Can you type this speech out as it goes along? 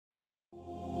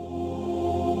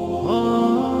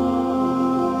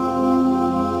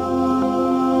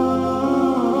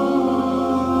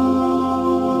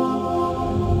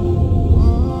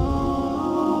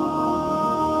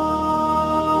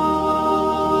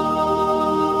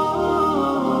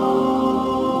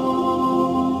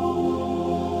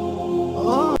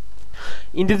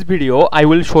In this video, I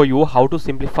will show you how to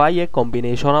simplify a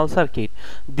combinational circuit.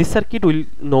 This circuit will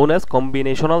known as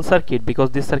combinational circuit because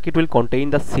this circuit will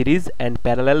contain the series and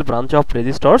parallel branch of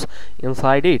resistors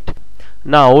inside it.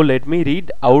 Now let me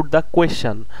read out the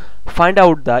question. Find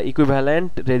out the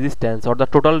equivalent resistance or the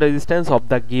total resistance of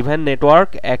the given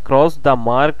network across the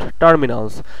marked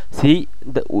terminals. See,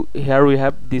 here we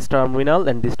have this terminal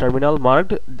and this terminal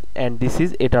marked, and this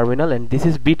is A terminal and this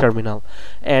is B terminal,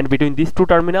 and between these two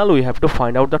terminals we have to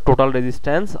find out the total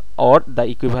resistance or the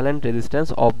equivalent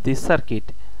resistance of this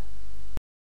circuit.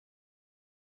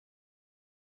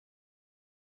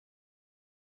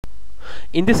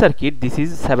 In this circuit, this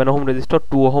is 7 ohm resistor,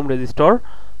 2 ohm resistor,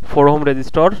 4 ohm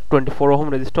resistor, 24 ohm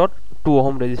resistor, 2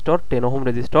 ohm resistor, 10 ohm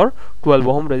resistor, 12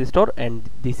 ohm resistor, and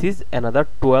this is another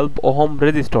 12 ohm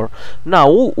resistor.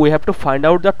 Now we have to find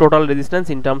out the total resistance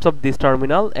in terms of this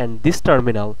terminal and this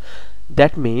terminal.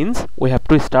 That means we have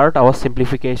to start our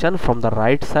simplification from the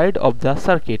right side of the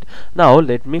circuit. Now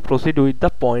let me proceed with the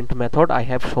point method I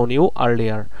have shown you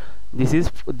earlier.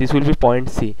 This will be point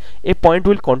C. A point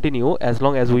will continue as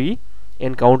long as we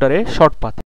encounter a short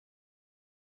path.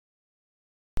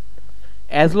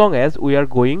 As long as we are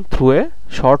going through a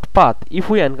short path, if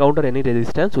we encounter any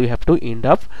resistance, we have to end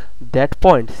up that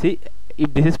point. See,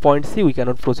 if this is point C, we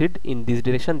cannot proceed in this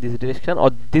direction,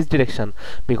 or this direction,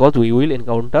 because we will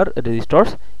encounter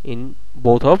resistors in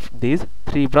both of these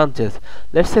three branches.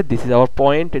 Let's say this is our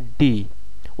point D.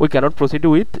 We cannot proceed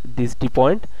with this D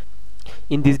point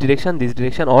in this direction,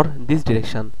 or this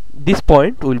direction. This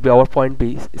point will be our point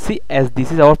B. See, as this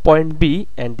is our point B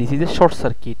and this is a short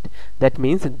circuit, that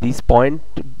means this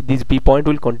B point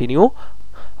will continue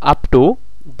up to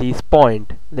this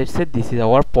point. Let's say this is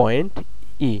our point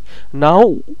E.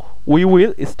 Now we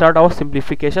will start our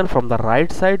simplification from the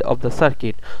right side of the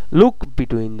circuit. Look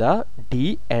between the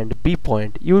D and B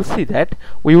point. You will see that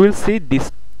we will see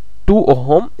this 2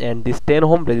 ohm and this 10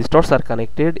 ohm resistors are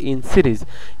connected in series.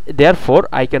 Therefore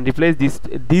I can replace these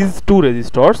two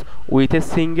resistors with a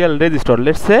single resistor.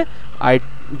 Let's say I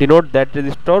denote that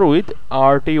resistor with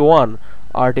RT1.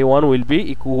 RT1 will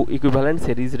be equivalent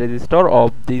series resistor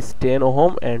of this 10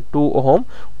 ohm and 2 ohm,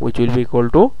 which will be equal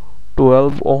to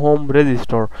 12 ohm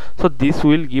resistor. So this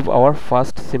will give our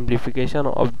first simplification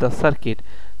of the circuit.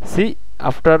 See,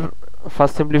 after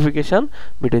first simplification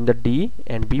between the D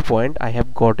and B point, I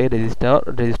have got a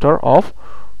resistor of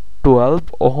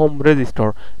 12 ohm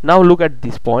resistor. Now look at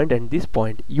this point and this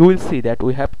point. You will see that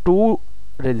we have two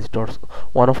resistors,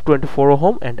 one of 24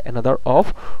 ohm and another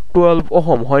of 12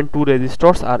 ohm. When two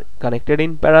resistors are connected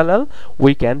in parallel,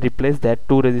 we can replace that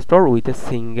two resistor with a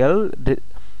single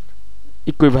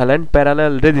equivalent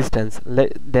parallel resistance.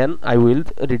 Then I will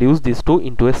reduce these two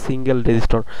into a single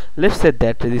resistor. Let's say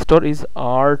that resistor is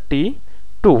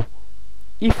RT2.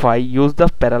 If I use the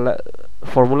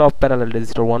formula of parallel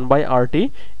resistor, 1 by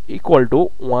RT equal to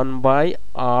 1 by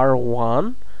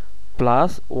R1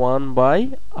 plus 1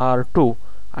 by R2,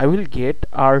 I will get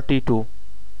RT2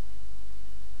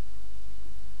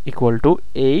 equal to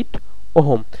 8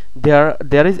 ohm.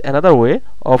 There is another way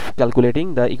of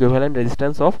calculating the equivalent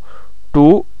resistance of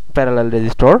two parallel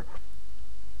resistor.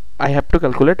 I have to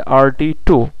calculate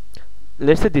RT2.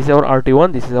 Let's say this is our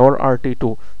RT1, this is our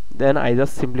RT2. Then I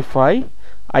just simplify.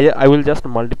 I will just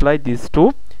multiply these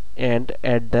two and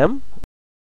add them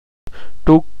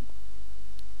to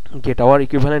get our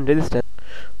equivalent resistance.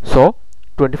 So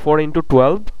 24 into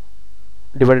 12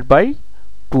 divided by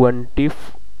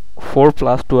 24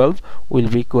 plus 12 will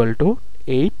be equal to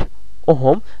 8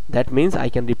 ohm. That means I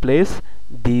can replace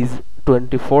these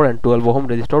 24 and 12 ohm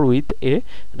resistor with a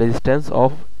resistance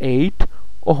of 8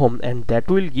 ohm, and that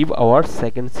will give our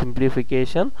second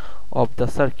simplification of the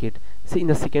circuit. See, in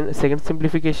the second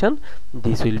simplification,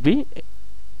 this will be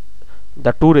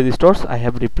the two resistors I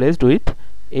have replaced with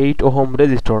 8 ohm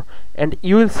resistor, and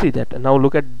you will see that. Now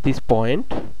look at this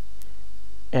point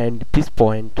and this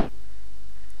point.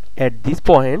 At this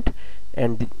point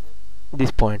and this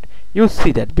point, you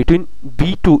see that between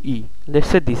B to E, let's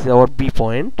say this is our B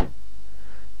point.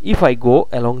 If I go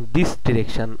along this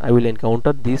direction, I will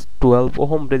encounter this 12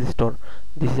 ohm resistor.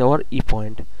 This is our E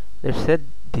point. Let's say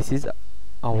this is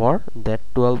our that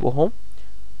 12 ohm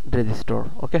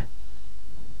resistor. Okay.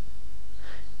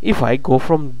 If I go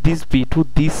from this B to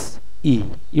this E,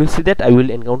 you'll see that I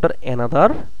will encounter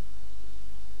another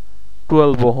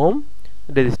 12 ohm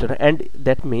resistor, and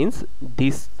that means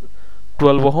this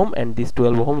 12 ohm and these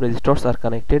 12 ohm resistors are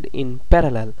connected in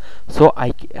parallel. So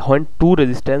when two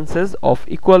resistances of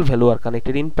equal value are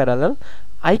connected in parallel,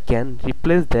 I can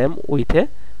replace them with a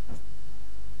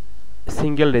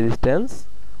single resistance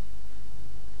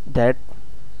that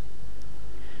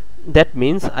That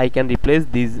means I can replace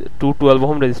these two 12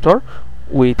 ohm resistor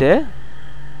with a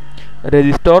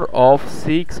resistor of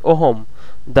 6 ohm.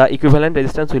 The equivalent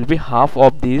resistance will be half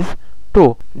of these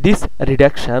two. This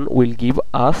reduction will give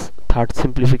us third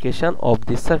simplification of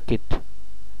this circuit.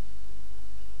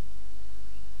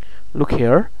 Look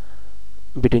here,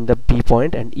 between the B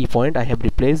point and E point I have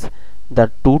replaced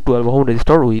the two 12 ohm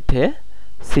resistor with a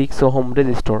 6 ohm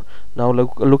resistor. Now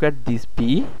look at this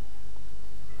B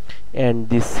and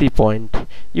this C point.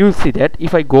 You will see that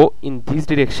if I go in this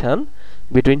direction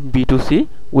between B to C,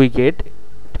 we get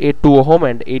a 2 ohm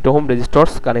and 8 ohm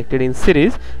resistors connected in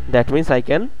series. That means I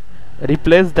can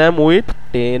replace them with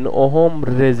 10 ohm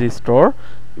resistor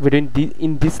between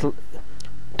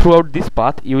throughout this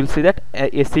path. You will see that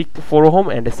a 4 ohm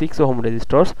and a 6 ohm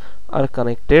resistors are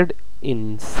connected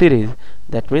in series.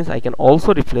 That means I can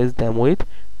also replace them with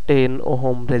 10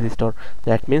 ohm resistor.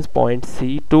 That means point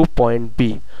C to point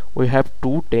B, we have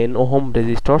two 10 ohm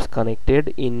resistors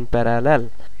connected in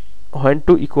parallel. When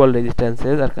two equal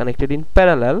resistances are connected in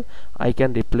parallel, I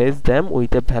can replace them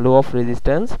with a value of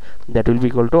resistance that will be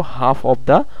equal to half of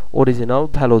the original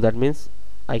value. That means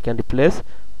I can replace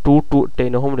two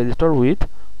 10 ohm resistor with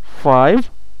 5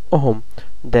 ohm.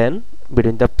 Then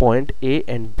between the point A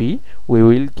and B, we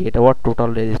will get our total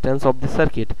resistance of the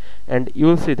circuit, and you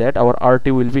will see that our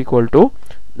RT will be equal to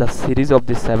the series of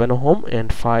the 7 ohm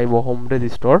and 5 ohm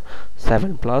resistor.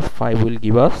 7 plus 5 will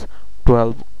give us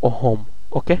 12 ohm.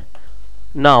 Okay,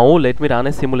 now let me run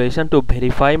a simulation to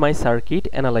verify my circuit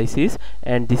analysis,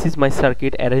 and this is my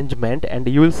circuit arrangement, and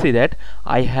you will see that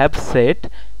I have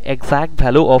set exact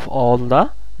value of all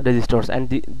the resistors, and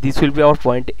this will be our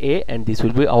point A and this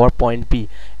will be our point B,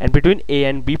 and between A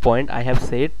and B point I have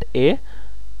set a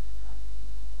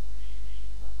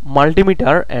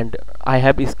multimeter and I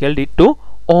have scaled it to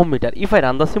ohm meter. If I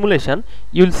run the simulation,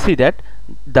 you will see that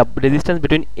the resistance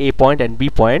between A point and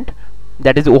B point,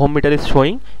 that is ohm meter, is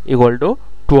showing equal to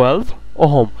 12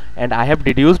 ohm, and I have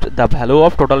deduced the value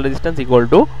of total resistance equal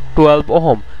to 12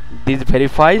 ohm. This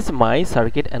verifies my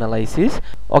circuit analysis.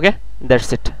 Okay,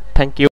 that's it. Thank you.